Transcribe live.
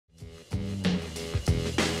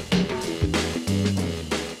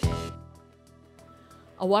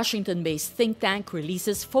A Washington-based think tank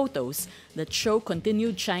releases photos that show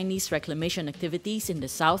continued Chinese reclamation activities in the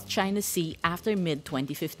South China Sea after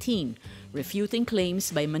mid-2015, refuting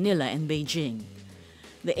claims by Manila and Beijing.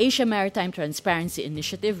 The Asia Maritime Transparency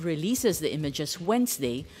Initiative releases the images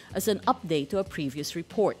Wednesday as an update to a previous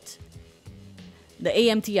report. The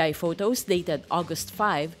AMTI photos dated August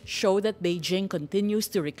 5 show that Beijing continues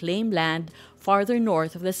to reclaim land farther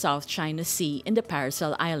north of the South China Sea in the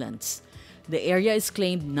Paracel Islands. The area is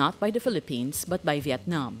claimed not by the Philippines but by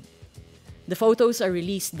Vietnam. The photos are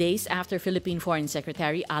released days after Philippine Foreign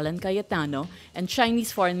Secretary Alan Cayetano and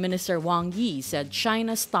Chinese Foreign Minister Wang Yi said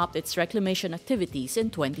China stopped its reclamation activities in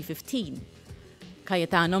 2015.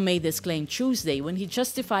 Cayetano made this claim Tuesday when he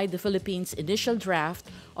justified the Philippines' initial draft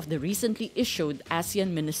of the recently issued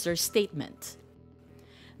ASEAN Minister's Statement.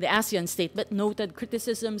 The ASEAN statement noted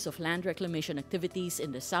criticisms of land reclamation activities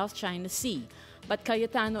in the South China Sea, but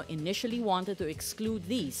Cayetano initially wanted to exclude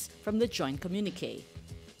these from the joint communiqué.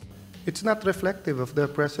 It's not reflective of their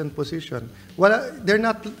present position. Well, they're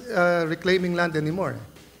not reclaiming land anymore.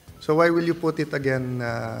 So why will you put it again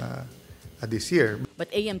this year?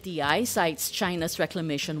 But AMTI cites China's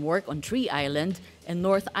reclamation work on Tree Island and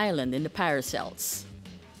North Island in the Paracels.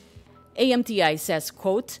 AMTI says,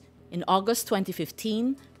 quote, in August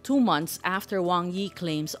 2015, 2 months after Wang Yi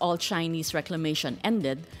claims all Chinese reclamation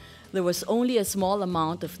ended, there was only a small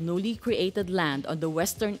amount of newly created land on the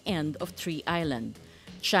western end of Tree Island.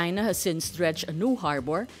 China has since dredged a new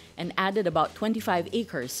harbor and added about 25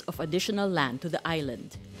 acres of additional land to the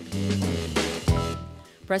island.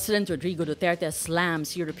 President Rodrigo Duterte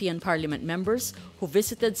slams European Parliament members who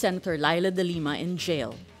visited Senator Laila de Lima in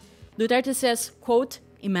jail. Duterte says, quote,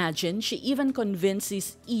 imagine she even convinced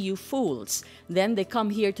these EU fools. Then they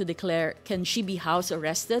come here to declare, can she be house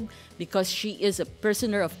arrested because she is a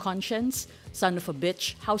prisoner of conscience? Son of a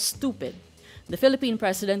bitch, how stupid. The Philippine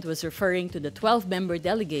president was referring to the 12-member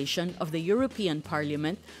delegation of the European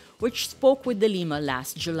Parliament, which spoke with de Lima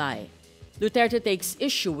last July. Duterte takes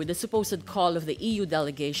issue with the supposed call of the EU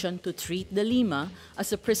delegation to treat de Lima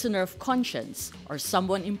as a prisoner of conscience or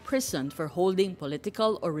someone imprisoned for holding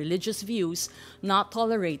political or religious views not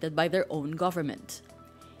tolerated by their own government.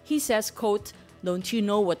 He says, quote, don't you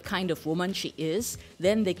know what kind of woman she is?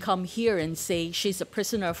 Then they come here and say she's a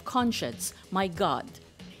prisoner of conscience. My God.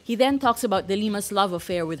 He then talks about de Lima's love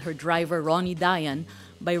affair with her driver Ronnie Dayan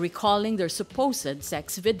by recalling their supposed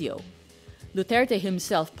sex video. Duterte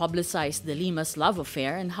himself publicized de Lima's love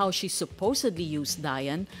affair and how she supposedly used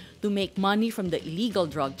Dayan to make money from the illegal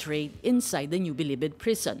drug trade inside the New Bilibid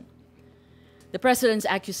prison. The president's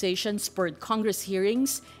accusation spurred Congress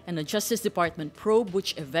hearings and a Justice Department probe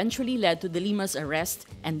which eventually led to de Lima's arrest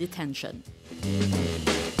and detention.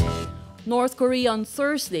 North Korea on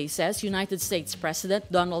Thursday says United States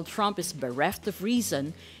President Donald Trump is bereft of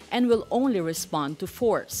reason and will only respond to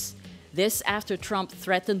force. This after Trump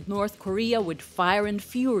threatened North Korea with fire and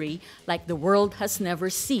fury like the world has never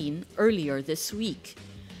seen earlier this week.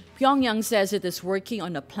 Pyongyang says it is working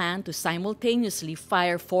on a plan to simultaneously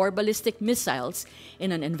fire 4 ballistic missiles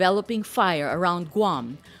in an enveloping fire around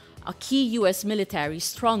Guam, a key U.S. military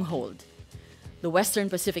stronghold. The Western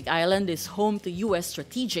Pacific Island is home to U.S.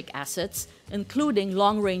 strategic assets, including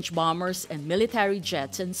long-range bombers and military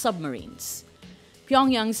jets and submarines.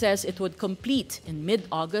 Pyongyang says it would complete in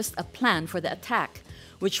mid-August a plan for the attack,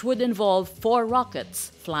 which would involve 4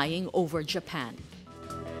 rockets flying over Japan.